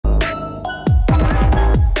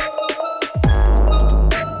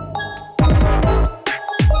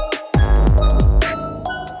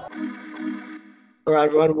All right,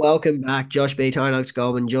 everyone, welcome back. Josh B. Tynox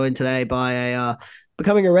Goldman, joined today by a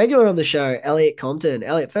becoming a regular on the show, Elliot Compton.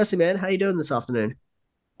 Elliot, firstly, man, how you doing this afternoon?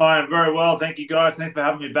 I am very well, thank you guys. Thanks for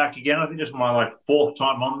having me back again. I think this is my fourth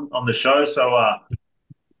time on the show, so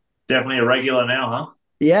definitely a regular now, huh?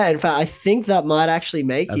 Yeah, in fact, I think that might actually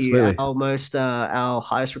make you Absolutely. our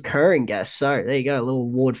highest recurring guest. So there you go, a little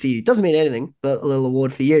award for you. Doesn't mean anything, but a little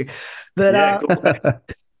award for you. But Yeah, cool.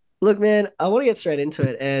 look, man, I want to get straight into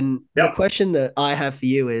it. And the Yep. question that I have for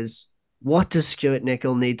you is, what does Stuart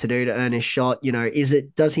Nicoll need to do to earn his shot?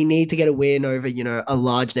 Does he need to get a win over, a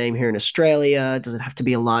large name here in Australia? Does it have to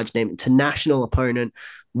be a large name international opponent?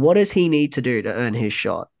 What does he need to do to earn his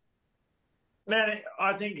shot? Man,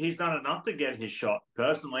 I think he's done enough to get his shot.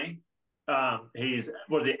 Personally, he's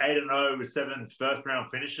was he 8-0 with seven first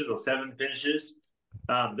round finishes or seven finishes.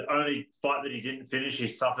 The only fight that he didn't finish, he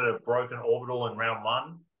suffered a broken orbital in round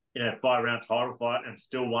one in a 5 round title fight and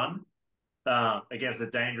still won against a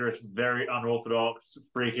dangerous, very unorthodox,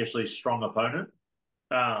 freakishly strong opponent.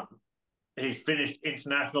 Um, he's finished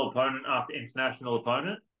international opponent after international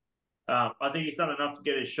opponent. I think he's done enough to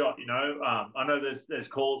get his shot. I know there's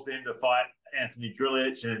calls for him to fight Anthony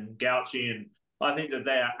Drillich and Gauci, and I think that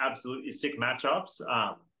they are absolutely sick matchups.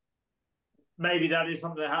 Maybe that is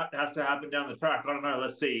something that has to happen down the track. I don't know.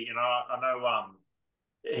 Let's see. I know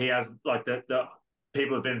he has the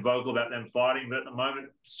people have been vocal about them fighting, but at the moment,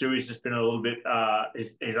 Stewie's just been a little bit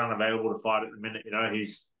he's unavailable to fight at the minute.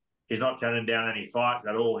 He's not turning down any fights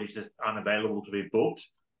at all. He's just unavailable to be booked.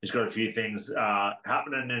 He's got a few things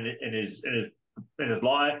happening in his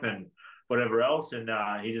life and whatever else, and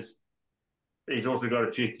he's also got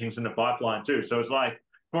a few things in the pipeline too. So it's like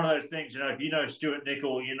one of those things. If you know Stuart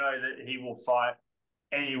Nicoll, you know that he will fight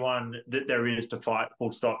anyone that there is to fight.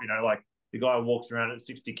 Full stop. Like the guy walks around at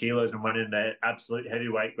 60 kilos and went in the absolute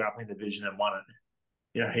heavyweight grappling division and won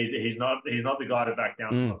it. He's not the guy to back down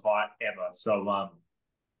from Mm, a fight ever. So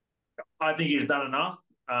I think he's done enough.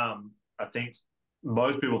 I think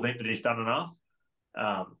most people think that he's done enough.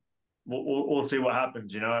 Um, we'll see what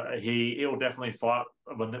happens. He'll definitely fight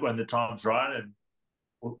when the time's right, and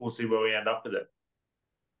we'll see where we end up with it.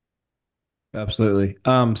 absolutely.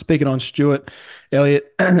 Speaking on Stuart,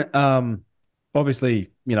 Elliot,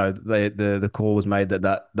 obviously, the call was made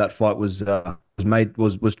that fight was made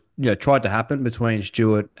was tried to happen between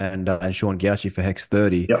Stuart and Sean Gauci for Hex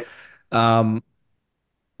 30. Yep. Um,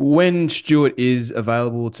 when Stuart is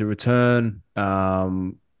available to return,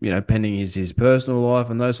 pending his personal life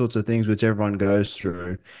and those sorts of things, which everyone goes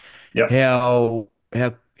through, Yep. how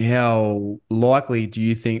likely do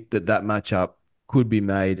you think that matchup could be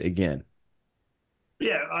made again?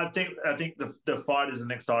 Yeah, I think the fight is an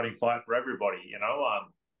exciting fight for everybody.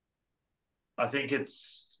 I think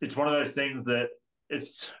it's one of those things that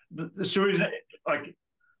the Stewie's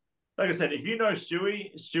like I said, if you know Stewie,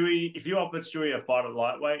 if you offered Stewie a fight at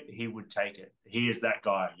lightweight, he would take it. He is that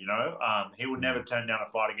guy. He would never turn down a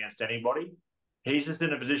fight against anybody. He's just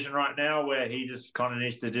in a position right now where he just kind of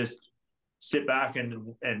needs to just sit back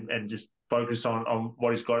and just focus on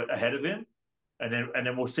what he's got ahead of him. And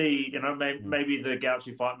then we'll see. Maybe the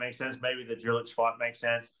Gauci fight makes sense. Maybe the Drillich fight makes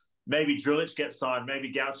sense. Maybe Drillich gets signed.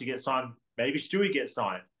 Maybe Gauci gets signed. Maybe Stewie gets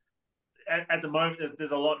signed. At the moment,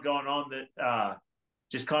 there's a lot going on that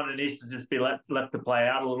just kind of needs to just be left to play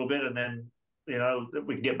out a little bit, and then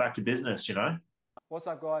we can get back to business. What's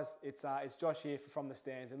up, guys? It's Josh here from the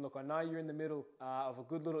stands. And look, I know you're in the middle of a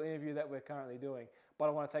good little interview that we're currently doing, but I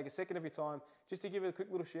want to take a second of your time just to give a quick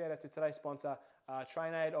little shout out to today's sponsor,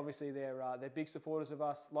 TrainAid. Obviously, they're big supporters of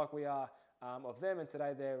us, like we are of them. And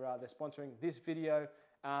today they're sponsoring this video.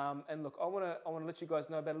 And look, I want to let you guys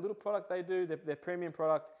know about a little product they do. Their premium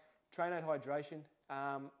product, TrainAid Hydration.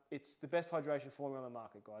 It's the best hydration formula on the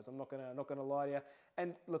market, guys. I'm not gonna lie to you.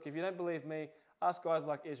 And look, if you don't believe me, ask guys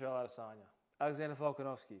like Israel Adesanya, Alexander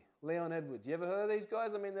Volkanovski, Leon Edwards. You ever heard of these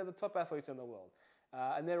guys? I mean, they're the top athletes in the world.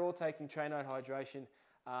 And they're all taking TrainAid Hydration.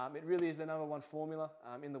 It really is the number one formula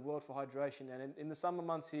in the world for hydration. And in the summer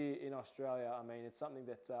months here in Australia, I mean, it's something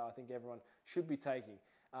that I think everyone should be taking.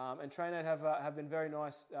 And TrainAid have been very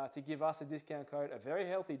nice to give us a discount code, a very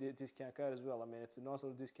healthy discount code as well. I mean, it's a nice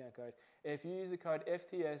little discount code. If you use the code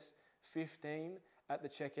FTS15 at the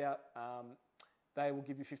checkout, they will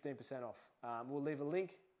give you 15% off. We'll leave a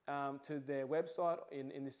link to their website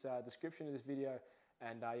in this description of this video.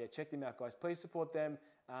 And yeah, check them out, guys. Please support them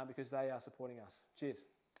because they are supporting us. Cheers.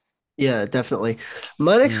 Yeah, definitely.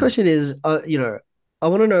 My next Mm, question is, I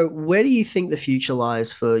want to know, where do you think the future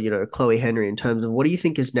lies for, Chloe Henry in terms of what do you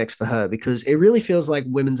think is next for her? Because it really feels like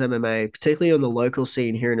women's MMA, particularly on the local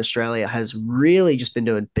scene here in Australia, has really just been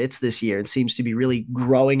doing bits this year and seems to be really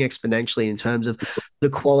growing exponentially in terms of the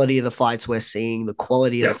quality of the fights we're seeing, the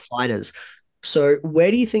quality of Yeah. the fighters. So where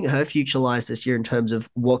do you think her future lies this year in terms of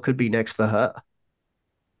what could be next for her?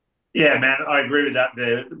 Yeah, man, I agree with that.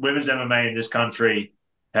 The women's MMA in this country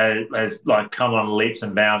has like come on leaps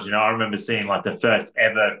and bounds. I remember seeing like the first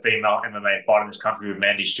ever female MMA fight in this country with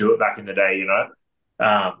Mandy Stewart back in the day.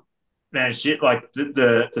 Man, shit, like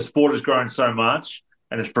the sport has grown so much,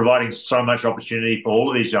 and it's providing so much opportunity for all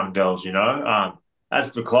of these young girls.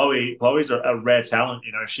 As for Chloe, Chloe's a rare talent.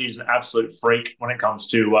 She's an absolute freak when it comes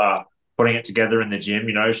to putting it together in the gym.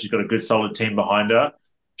 She's got a good, solid team behind her.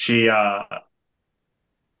 She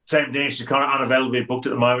Same thing. She's kind of unavailably booked at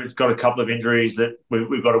the moment. She's got a couple of injuries that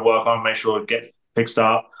we've got to work on, make sure it gets fixed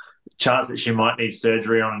up. Chance that she might need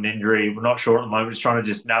surgery on an injury. We're not sure at the moment. Just trying to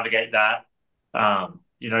just navigate that.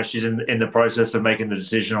 She's in the process of making the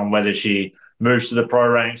decision on whether she moves to the pro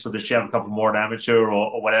ranks or does she have a couple more at amateur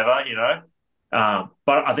or whatever.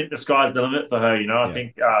 But I think the sky's the limit for her. I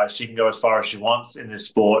think she can go as far as she wants in this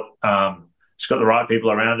sport. She's got the right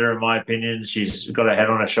people around her, in my opinion. She's got her head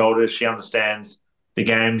on her shoulders. She understands the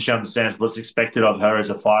game. She understands what's expected of her as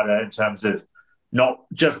a fighter in terms of not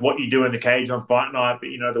just what you do in the cage on fight night, but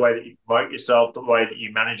the way that you promote yourself, the way that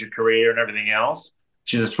you manage your career and everything else.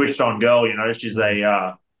 She's a switched on girl. She's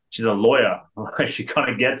a lawyer. She kind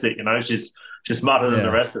of gets it. She's smarter than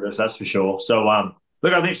the rest of us, that's for sure. So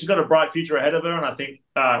look, I think she's got a bright future ahead of her, and I think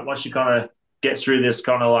once she kind of gets through this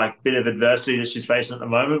kind of like bit of adversity that she's facing at the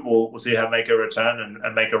moment, we'll see her make a return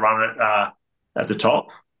and make a run at the top.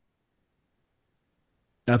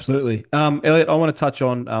 Absolutely. Elliot, I want to touch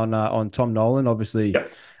on Tom Nolan. Obviously,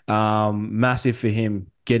 Yep. massive for him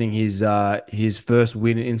getting his first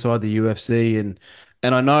win inside the UFC, and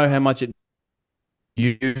I know how much it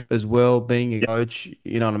you as well being a coach.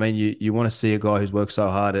 You know what I mean. You want to see a guy who's worked so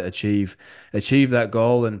hard to achieve that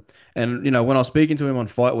goal, and when I was speaking to him on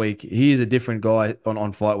Fight Week, he is a different guy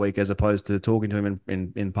on Fight Week as opposed to talking to him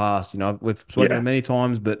in past. We've spoken to him many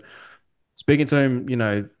times, but speaking to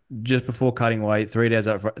him, just before cutting weight, 3 days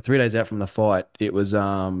out from the fight, it was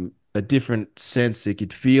a different sense. You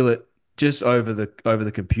could feel it just over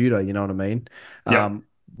the computer. You know what I mean? Yeah.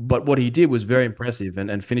 But what he did was very impressive,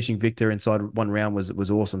 and finishing Victor inside one round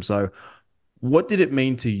was awesome. So, what did it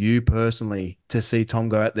mean to you personally to see Tom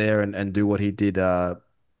go out there and do what he did?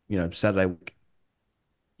 Saturday week.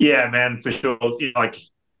 Yeah, man, for sure. Like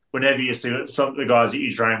whenever you see some of the guys that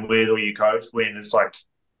you train with or you coach win, it's like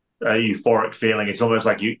a euphoric feeling. It's almost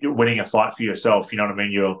like you're winning a fight for yourself. You know what I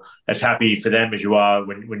mean? You're as happy for them as you are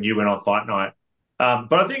when you win on fight night.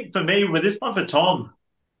 But I think for me, with this one for Tom,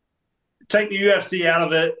 take the UFC out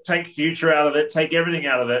of it, take future out of it, take everything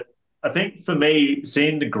out of it. I think for me,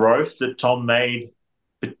 seeing the growth that Tom made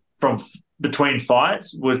from between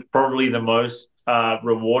fights was probably the most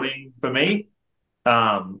rewarding for me.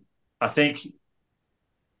 I think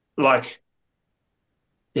like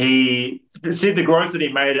he see the growth that he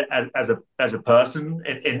made as a person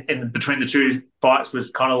in between the two fights was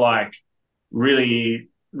kind of like really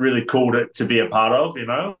really cool to be a part of,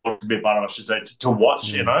 or to be a part of, I should say, to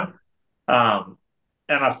watch, and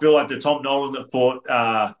I feel like the Tom Nolan that fought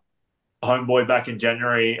Homeboy back in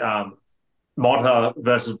January, Motta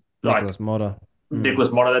versus Nicholas Motta. Nicholas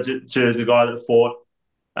Motta, that's to the guy that fought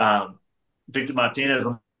Victor Martinez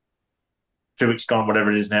 2 weeks gone,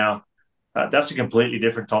 whatever it is now. That's a completely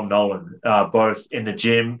different Tom Nolan, both in the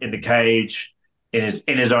gym, in the cage, in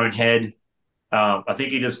his own head. I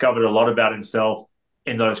think he discovered a lot about himself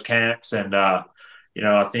in those camps, and I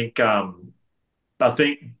think that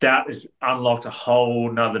has unlocked a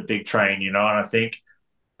whole nother big train, and I think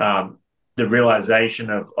the realization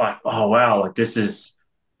of like, oh wow, like this is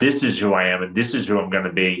who I am and this is who I'm going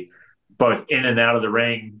to be, both in and out of the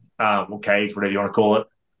ring, or cage, whatever you want to call it.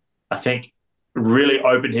 I think really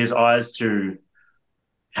opened his eyes to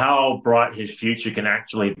how bright his future can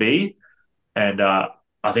actually be. And I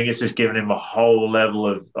think it's just given him a whole level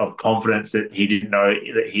of confidence that he didn't know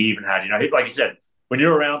that he even had. Like you said, when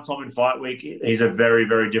you're around Tom in fight week, he's a very,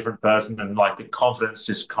 very different person. And like the confidence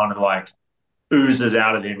just kind of like oozes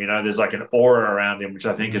out of him. There's like an aura around him, which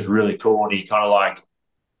I think is really cool. And he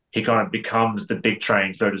kind of becomes the big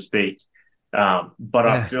train, so to speak. But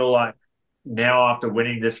I feel like now after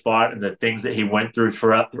winning this fight and the things that he went through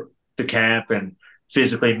throughout the camp and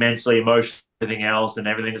physically, mentally, emotionally, everything else and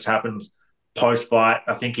everything that's happened post-fight,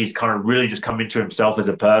 I think he's kind of really just come into himself as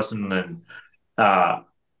a person. And I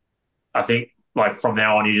think like from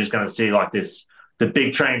now on, you're just going to see like this the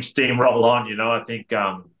big train steamroll on. You know, I think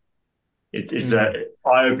it's a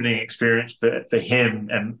eye-opening experience for him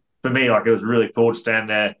and for me. Like, it was really cool to stand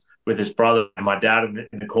there with his brother and my dad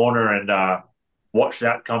in the corner and watch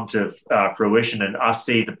that come to fruition, and us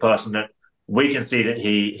see the person that we can see that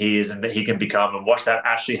he is and that he can become, and watch that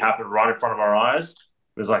actually happen right in front of our eyes.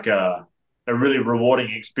 It was like a really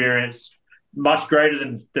rewarding experience, much greater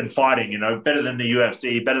than fighting. You know, better than the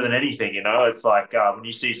UFC, better than anything. You know, it's like when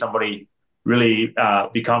you see somebody really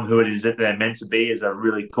become who it is that they're meant to be, is a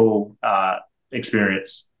really cool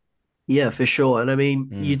experience. Yeah, for sure. And I mean,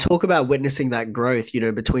 you talk about witnessing that growth,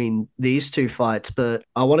 between these two fights, but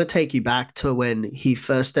I want to take you back to when he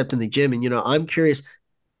first stepped in the gym. And, I'm curious,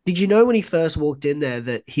 did you know when he first walked in there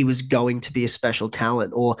that he was going to be a special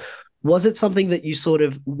talent? Or was it something that you sort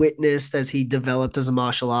of witnessed as he developed as a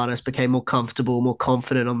martial artist, became more comfortable, more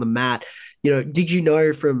confident on the mat? Did you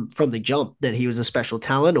know from the jump that he was a special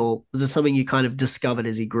talent, or was it something you kind of discovered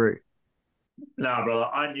as he grew? No, brother,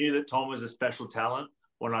 I knew that Tom was a special talent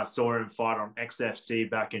when I saw him fight on XFC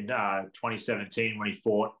back in 2017 when he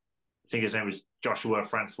fought. I think his name was Joshua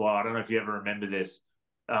Francois. I don't know if you ever remember this.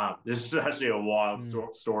 This is actually a wild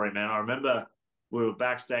story, man. I remember we were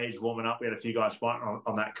backstage warming up. We had a few guys fighting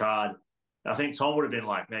on that card. I think Tom would have been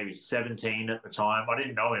like maybe 17 at the time. I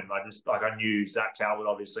didn't know him. I knew Zach Talbot,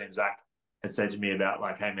 obviously, and Zach had said to me about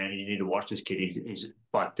like, hey, man, you need to watch this kid. He's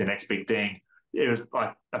like the next big thing. It was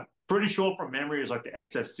like, I'm pretty sure from memory, it was like the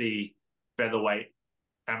XFC featherweight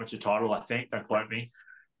amateur title, I think. Don't quote me.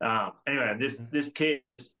 Anyway, this kid,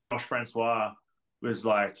 Josh Francois, was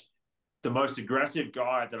like the most aggressive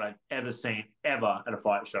guy that I've ever seen ever at a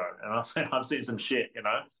fight show. And I've seen some shit, you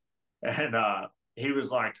know? And he was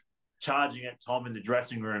like charging at Tom in the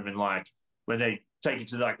dressing room, and like when they take you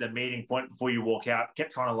to like the meeting point before you walk out,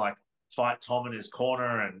 kept trying to like fight Tom in his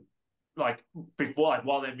corner, and like before, like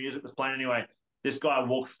while their music was playing anyway, this guy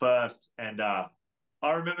walked first. And I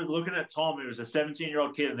remember looking at Tom, who was a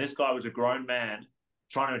 17-year-old kid, and this guy was a grown man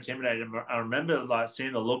trying to intimidate him. I remember like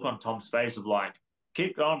seeing the look on Tom's face of like,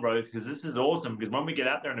 keep going, bro, because this is awesome. Because when we get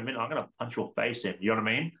out there in a minute, I'm going to punch your face in. You know what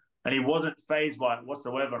I mean? And he wasn't phased by it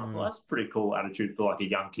whatsoever. And I thought, that's a pretty cool attitude for like a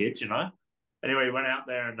young kid, you know? Anyway, he went out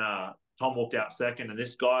there, and Tom walked out second, and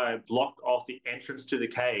this guy blocked off the entrance to the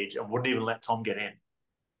cage and wouldn't even let Tom get in.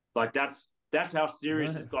 Like, that's how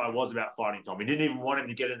serious this guy was about fighting Tom. He didn't even want him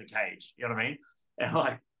to get in the cage. You know what I mean? And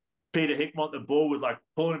like Peter Hickmont, the bull, was like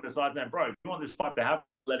pulling him aside, saying, bro, if you want this fight to happen,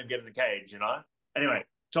 let him get in the cage, you know? Anyway,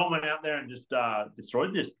 Tom went out there and just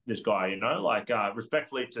destroyed this guy, you know, like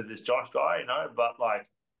respectfully to this Josh guy, you know, but like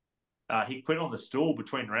he quit on the stool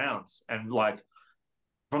between rounds. And like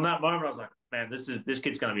from that moment, I was like, man, this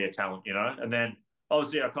kid's going to be a talent, you know? And then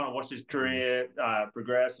obviously I kind of watched his career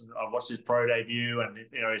progress, and I watched his pro debut and,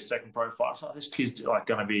 you know, his second pro fight. So this kid's like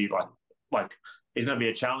going to be like he's going to be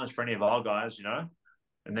a challenge for any of our guys, you know?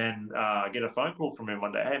 And then I get a phone call from him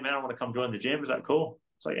one day. Hey, man, I want to come join the gym. Is that cool?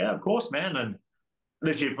 It's like, yeah, of course, man. And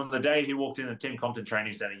literally from the day he walked in the Team Compton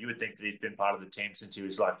training center, you would think that he's been part of the team since he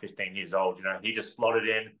was like 15 years old. You know, he just slotted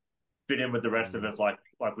in, fit in with the rest of us like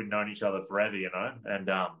we'd known each other forever, you know? And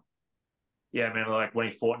yeah, man, like when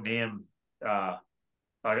he fought Liam,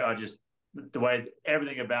 I just,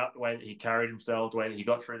 everything about the way that he carried himself, the way that he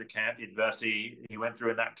got through the camp, the adversity he went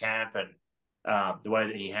through in that camp, and the way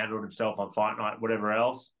that he handled himself on fight night, whatever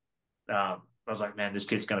else, I was like, man, this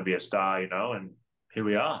kid's going to be a star, you know? And here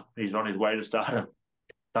we are. He's on his way to stardom.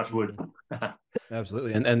 Touch wood.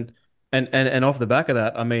 Absolutely. And off the back of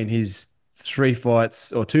that, I mean, he's 3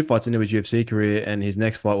 fights or 2 fights into his UFC career, and his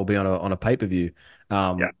next fight will be on a pay-per-view.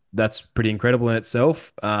 That's pretty incredible in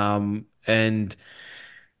itself. And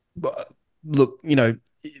look, you know,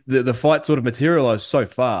 the fight sort of materialized so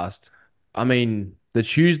fast. I mean, the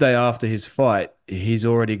Tuesday after his fight, he's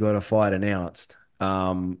already got a fight announced.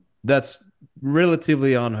 That's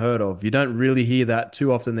relatively unheard of. You don't really hear that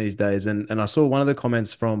too often these days. And I saw one of the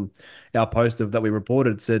comments from our post that we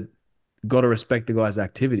reported said, "Got to respect the guy's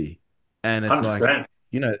activity," and it's 100%. like,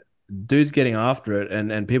 you know, dude's getting after it,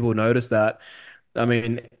 and people notice that. I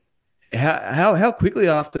mean, how quickly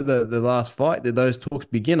after the last fight did those talks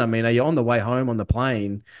begin? I mean, are you on the way home on the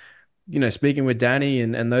plane, you know, speaking with Danny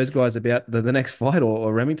and those guys about the next fight,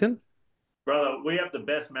 or Remington? Brother, we have the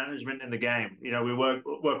best management in the game. You know, we work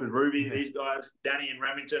with Ruby, these guys, Danny and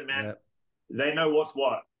Remington, man. They know what's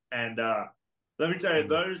what. And let me tell you,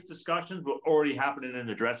 those discussions were already happening in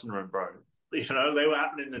the dressing room, bro. You know, they were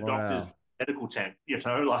happening in the doctor's medical tent, you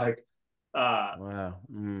know, like, yeah,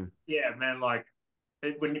 man, like,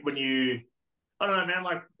 when you, I don't know, man,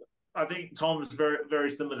 like, I think Tom's very, very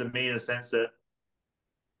similar to me in a sense that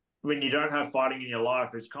when you don't have fighting in your life,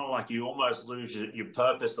 it's kind of like you almost lose your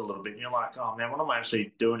purpose a little bit. And you're like, oh man, what am I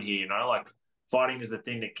actually doing here? You know, like fighting is the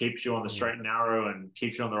thing that keeps you on the straight and narrow and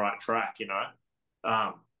keeps you on the right track, you know?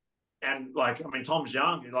 Um, and like, I mean, Tom's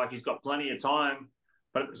young, like he's got plenty of time,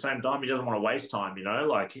 but at the same time, he doesn't want to waste time, you know?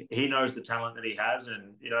 Like he knows the talent that he has,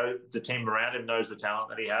 and, you know, the team around him knows the talent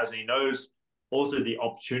that he has, and he knows also the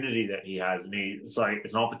opportunity that he has. And it's like,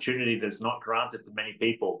 it's an opportunity that's not granted to many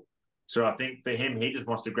people. So I think for him, he just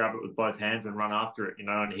wants to grab it with both hands and run after it, you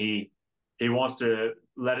know, and he wants to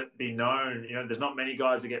let it be known. You know, there's not many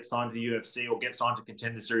guys that get signed to the UFC or get signed to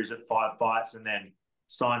Contender Series at 5 fights and then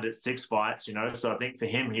signed at 6 fights, you know. So I think for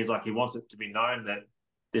him, he's like, he wants it to be known that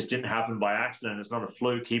this didn't happen by accident. It's not a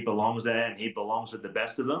fluke. He belongs there, and he belongs with the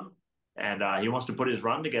best of them. And he wants to put his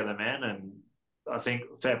run together, man. And I think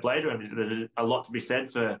fair play to him. There's a lot to be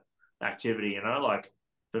said for activity, you know. Like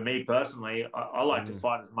for me personally, I like to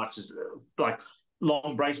fight as much as like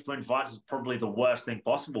long breaks between fights is probably the worst thing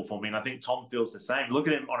possible for me. And I think Tom feels the same. Look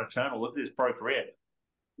at him on Eternal. Look at his pro career.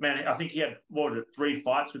 Man, I think he had, what was it, 3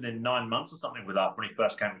 fights within 9 months or something with us when he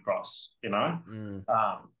first came across, you know?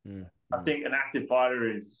 I think an active fighter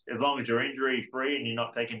is, as long as you're injury-free and you're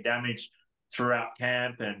not taking damage throughout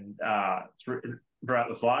camp and throughout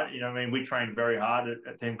the fight, you know what I mean? We train very hard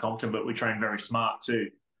at Team Compton, but we train very smart too.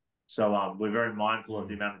 So we're very mindful of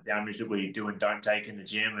the amount of damage that we do and don't take in the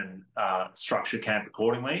gym, and structure camp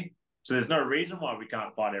accordingly. So there's no reason why we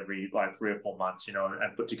can't fight every like 3 or 4 months, you know,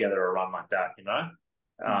 and put together a run like that, you know.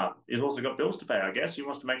 He's also got bills to pay, I guess. He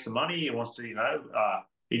wants to make some money. He wants to, you know,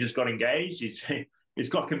 he just got engaged. He's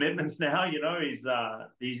got commitments now, you know. He's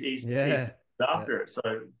after it. So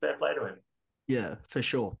fair play to him. Yeah, for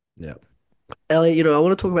sure. Yeah. Elliot, you know, I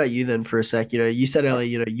want to talk about you then for a sec. You know, you said earlier,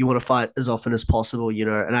 you know, you want to fight as often as possible. You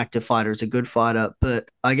know, an active fighter is a good fighter. But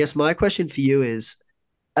I guess my question for you is,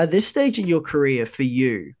 at this stage in your career for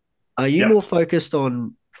you, are you more focused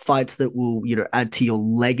on fights that will, you know, add to your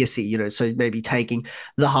legacy, you know, so maybe taking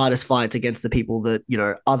the hardest fights against the people that, you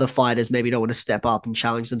know, other fighters maybe don't want to step up and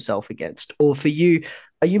challenge themselves against? Or for you,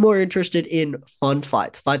 are you more interested in fun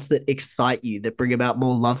fights, fights that excite you, that bring about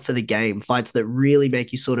more love for the game, fights that really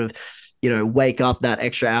make you sort of, you know, wake up that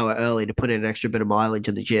extra hour early to put in an extra bit of mileage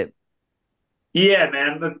in the gym? Yeah,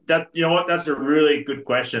 man. That you know what? That's a really good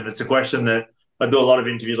question. It's a question that I do a lot of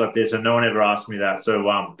interviews like this, and no one ever asked me that.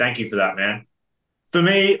 So thank you for that, man. For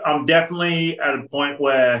me, I'm definitely at a point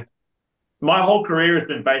where my whole career has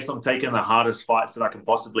been based on taking the hardest fights that I can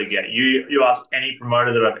possibly get. You ask any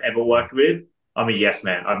promoter that I've ever worked with, I'm a yes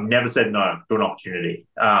man. I've never said no to an opportunity.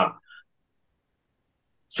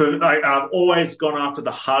 So I've always gone after the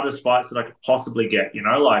hardest fights that I could possibly get. You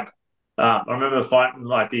know, like I remember fighting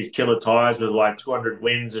like these killer ties with like 200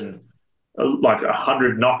 wins and like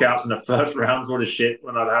 100 knockouts in the first round sort of shit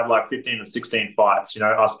when I'd had like 15 or 16 fights. You know,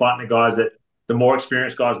 I was fighting the guys that the more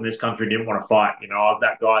experienced guys in this country didn't want to fight. You know, I was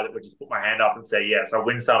that guy that would just put my hand up and say yes. I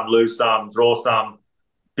win some, lose some, draw some,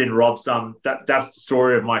 been robbed some. That's the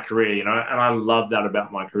story of my career, you know, and I love that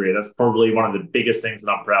about my career. That's probably one of the biggest things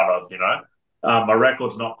that I'm proud of, you know. My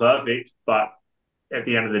record's not perfect, but at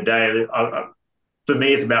the end of the day, for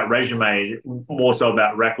me, it's about resume, more so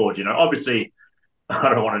about record, you know. Obviously, I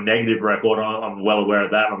don't want a negative record. I'm well aware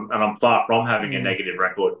of that, and I'm far from having a negative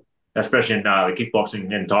record, especially in the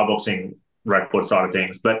kickboxing and Thai boxing record side of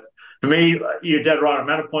things. But for me, you're dead right. I'm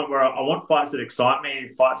at a point where I want fights that excite me,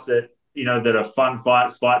 fights that, you know, that are fun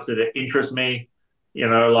fights, fights that interest me. You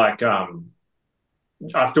know, like I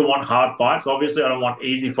still want hard fights. Obviously, I don't want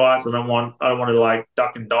easy fights. I don't want to like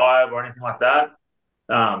duck and dive or anything like that.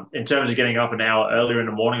 In terms of getting up an hour earlier in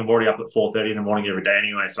the morning, I'm already up at 4:30 in the morning every day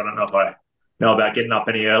anyway. So I don't know if I know about getting up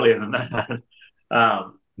any earlier than that.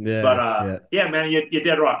 Yeah, man, you're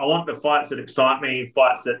dead right. I want the fights that excite me,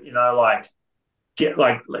 fights that, you know, like get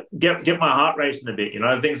my heart racing a bit. You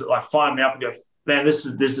know, things that like fire me up and go, man, this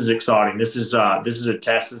is exciting. This is a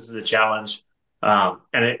test. This is a challenge.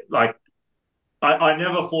 And it like I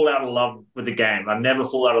never fall out of love with the game. I never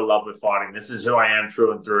fall out of love with fighting. This is who I am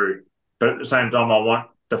through and through. But at the same time, I want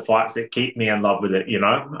the fights that keep me in love with it. You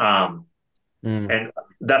know. And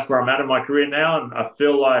that's where I'm at in my career now, and I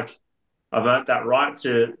feel like I've earned that right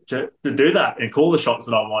to do that and call the shots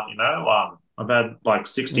that I want. You know, I've had like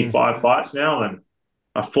 65 fights now, and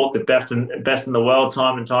I've fought the best in the world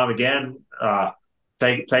time and time again,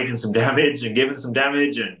 taking some damage and giving some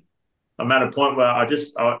damage, and I'm at a point where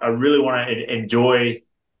I really want to enjoy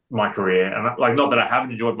my career, and like not that I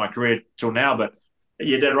haven't enjoyed my career till now, but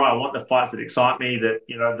you're dead right. I want the fights that excite me, that,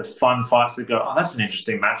 you know, the fun fights that go, oh, that's an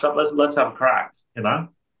interesting matchup. Let's have a crack, you know?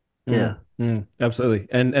 Yeah. Absolutely.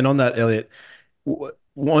 And on that, Elliot,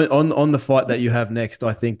 on the fight that you have next,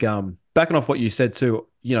 I think backing off what you said too,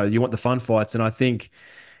 you want the fun fights, and I think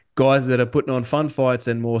guys that are putting on fun fights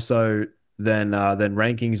and more so than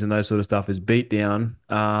rankings and those sort of stuff is beatdown.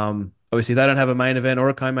 Obviously, they don't have a main event or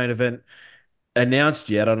a co-main event announced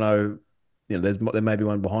yet. I don't know, there may be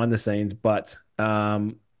one behind the scenes, but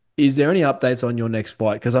is there any updates on your next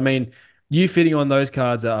fight? Because I mean, you fitting on those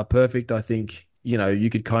cards are perfect. I think you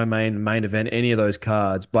could co-main, main event any of those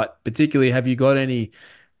cards, but particularly, have you got any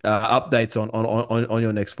updates on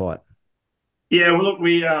your next fight? Yeah, well, look,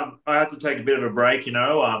 I had to take a bit of a break.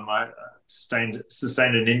 I sustained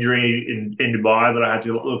an injury in Dubai that I had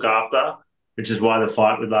to look after, which is why the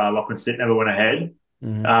fight with Lachlan Stitt never went ahead.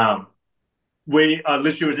 Mm-hmm. We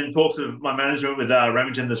literally was in talks with my management with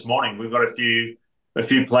Remington this morning. We've got a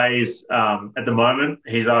few plays at the moment.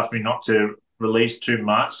 He's asked me not to release too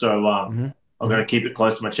much, so I'm going to keep it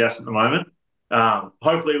close to my chest at the moment.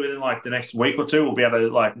 Hopefully, within like the next week or two, we'll be able to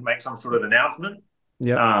like make some sort of announcement.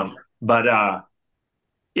 Yeah. But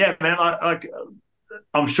yeah, man,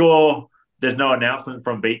 I'm sure there's no announcement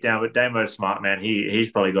from Beatdown, but Damo's smart, man. He's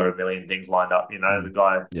probably got a million things lined up. The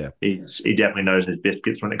guy, he definitely knows his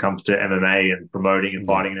biscuits when it comes to MMA and promoting and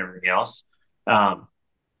fighting and everything else. But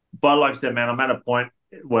like I said, man, I'm at a point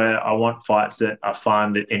where I want fights that are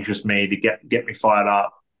fun, that interest me, to get me fired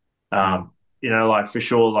up. Like for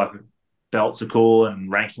sure, like belts are cool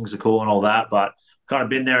and rankings are cool and all that, but kind of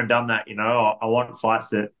been there and done that. I want fights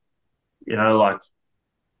that, like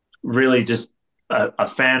really just a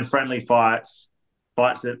fan-friendly fights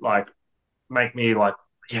that like make me like,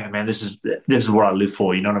 yeah, man, this is what I live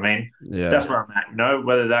for. You know what I mean? Yeah. That's where I'm at.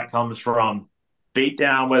 Whether that comes from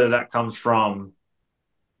Beatdown, whether that comes from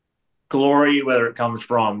Glory, whether it comes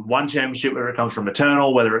from One Championship, whether it comes from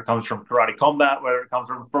Eternal, whether it comes from Karate Combat, whether it comes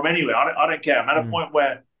from anywhere. I don't care. I'm at a point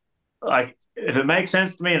where, like, if it makes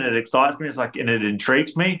sense to me and it excites me, it's like, and it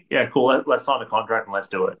intrigues me, yeah, cool. Let's sign the contract and let's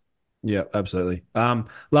do it. Yeah, absolutely.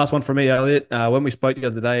 Last one for me, Elliot. When we spoke the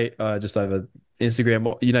other day, just over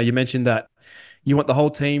Instagram, you mentioned that you want the whole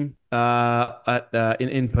team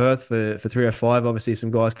in Perth for 305. Obviously,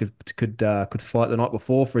 some guys could fight the night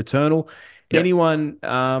before for Eternal. Yep. Anyone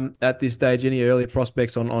at this stage, any early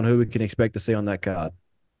prospects on who we can expect to see on that card?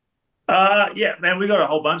 Yeah, man, we got a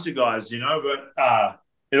whole bunch of guys, but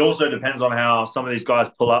it also depends on how some of these guys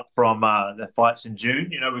pull up from their fights in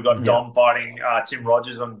June. We've got Dom fighting Tim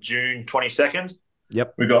Rogers on June 22nd.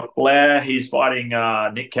 Yep. We've got Blair. He's fighting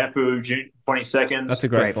Nick Kepu June 22nd. That's a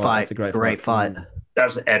great fight. That's a great fight.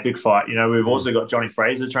 That's an epic fight. We've also got Johnny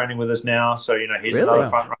Fraser training with us now. So, he's another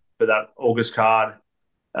front runner for that August card.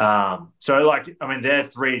 They're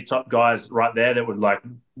three top guys right there that would like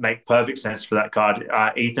make perfect sense for that card.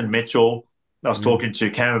 Ethan Mitchell, I was talking to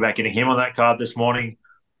Cam about getting him on that card this morning.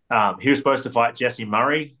 He was supposed to fight Jesse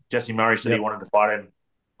Murray. Jesse Murray said he wanted to fight him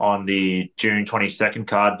on the June 22nd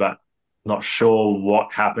card, but not sure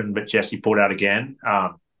what happened. But Jesse pulled out again.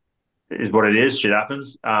 Is what it is. Shit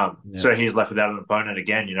happens. So he's left without an opponent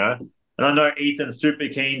again, And I know Ethan's super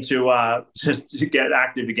keen to just to get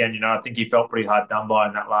active again. I think he felt pretty hard done by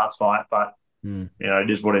in that last fight, but it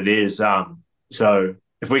is what it is. So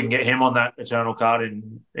if we can get him on that Eternal card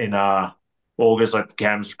in August, like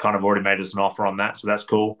Cam's kind of already made us an offer on that, so that's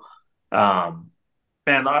cool. And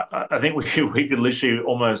I think we could literally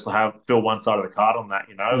almost fill one side of the card on that,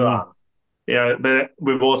 but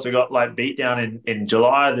we've also got like Beatdown in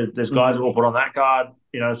July. There's guys that will put on that card,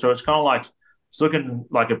 so it's kind of like it's looking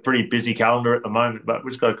like a pretty busy calendar at the moment, but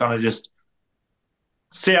we just got to kind of just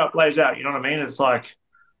see how it plays out. You know what I mean? It's like,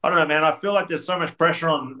 I don't know, man. I feel like there's so much pressure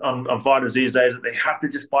on fighters these days that they have to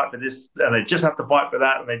just fight for this and they just have to fight for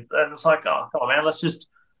that. And it's like, oh, come on, man, let's just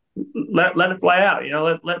let it play out.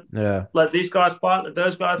 Let these guys fight, let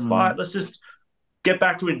those guys fight. Let's just get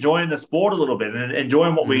back to enjoying the sport a little bit and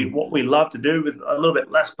enjoying what we love to do with a little bit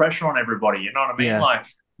less pressure on everybody. You know what I mean? Yeah.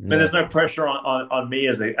 There's no pressure on me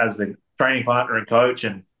as a training partner and coach.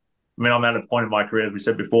 And I'm at a point in my career, as we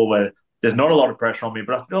said before, where there's not a lot of pressure on me,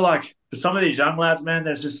 but I feel like for some of these young lads, man,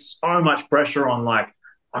 there's just so much pressure on, like,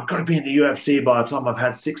 I've got to be in the UFC by the time I've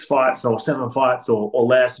had 6 fights or 7 fights or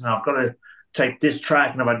less, and I've got to take this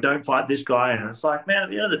track, and if I don't fight this guy, and it's like, man, at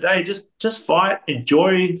the end of the day, just fight,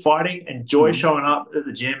 enjoy fighting, enjoy showing up at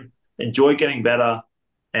the gym, enjoy getting better,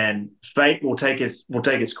 and fate will take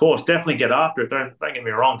its course. Definitely get after it. Don't get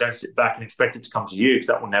me wrong. Don't sit back and expect it to come to you, because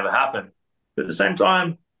that will never happen. But at the same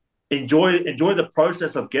time, enjoy the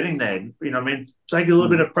process of getting there. Take a little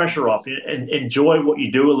bit of pressure off and enjoy what you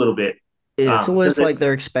do a little bit. It's almost like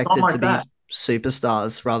they're expected to be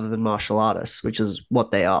superstars rather than martial artists, which is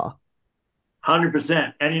what they are.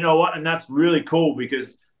 100%. And you know what? And that's really cool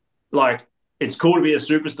because, like, it's cool to be a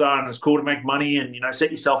superstar and it's cool to make money and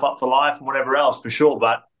set yourself up for life and whatever else for sure.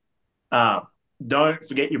 But don't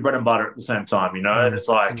forget your bread and butter at the same time. It's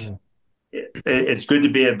like it's good to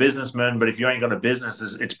be a businessman, but if you ain't got a business,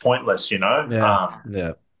 it's pointless.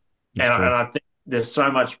 Yeah. And I think there's so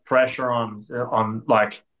much pressure on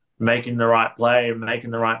like making the right play,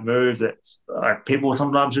 making the right moves that like people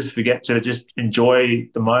sometimes just forget to just enjoy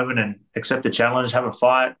the moment and accept the challenge, have a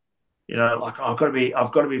fight. Like I've got to be 5-0,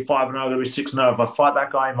 I've got to be 6-0. If I fight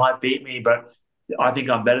that guy, he might beat me, but I think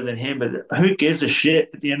I'm better than him. But who gives a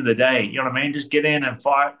shit at the end of the day? You know what I mean? Just get in and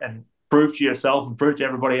fight and prove to yourself and prove to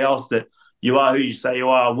everybody else that you are who you say you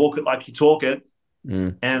are. Walk it like you talk it.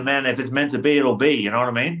 And man, if it's meant to be, it'll be. You know what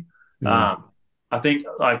I mean? I think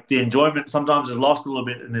like the enjoyment sometimes is lost a little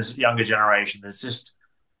bit in this younger generation. There's just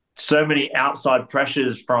so many outside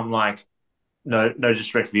pressures from like no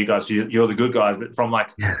disrespect for you guys, you're the good guys, but from like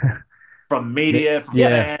from media, from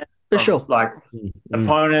fans, for from sure, like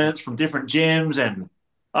opponents, from different gyms, and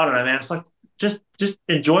I don't know, man. It's like just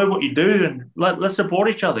enjoy what you do and let's support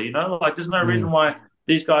each other. Like there's no reason why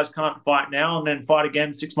these guys can't fight now and then fight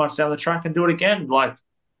again 6 months down the track and do it again. Like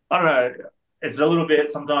I don't know, it's a little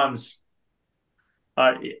bit sometimes.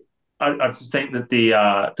 I just think that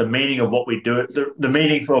the meaning of what we do, the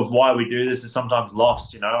meaning of why we do this is sometimes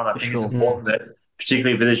lost, and I think it's important that,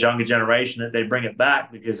 particularly for this younger generation, that they bring it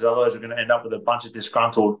back, because otherwise we're going to end up with a bunch of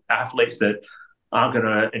disgruntled athletes that aren't going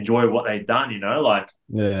to enjoy what they've done, like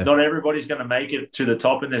not everybody's going to make it to the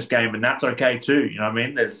top in this game, and that's okay too, you know what I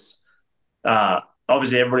mean? There's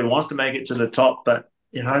obviously everybody wants to make it to the top, but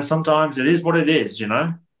sometimes it is what it is,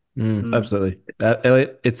 Absolutely.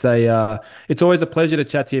 Elliot, it's always a pleasure to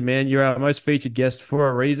chat to you, man. You're our most featured guest for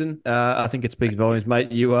a reason. I think it speaks volumes,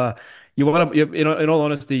 mate. In all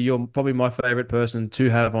honesty, you're probably my favorite person to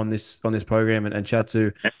have on this program and chat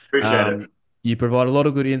to. Appreciate it. You provide a lot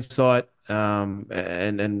of good insight,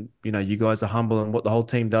 and you guys are humble, and what the whole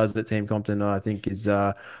team does at Team Compton, I think, is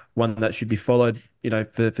one that should be followed.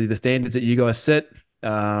 For the standards that you guys set,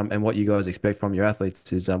 and what you guys expect from your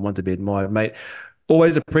athletes is one to be admired, mate.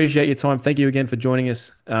 Always appreciate your time. Thank you again for joining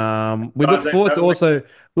us. We look forward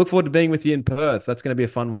to being with you in Perth. That's going to be a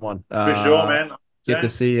fun one. For sure, man. Get to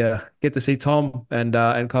see Tom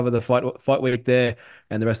and cover the fight week there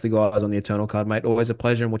and the rest of the guys on the Eternal card, mate. Always a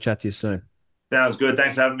pleasure, and we'll chat to you soon. Sounds good.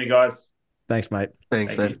 Thanks for having me, guys. Thanks, mate.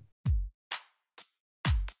 Thanks, man.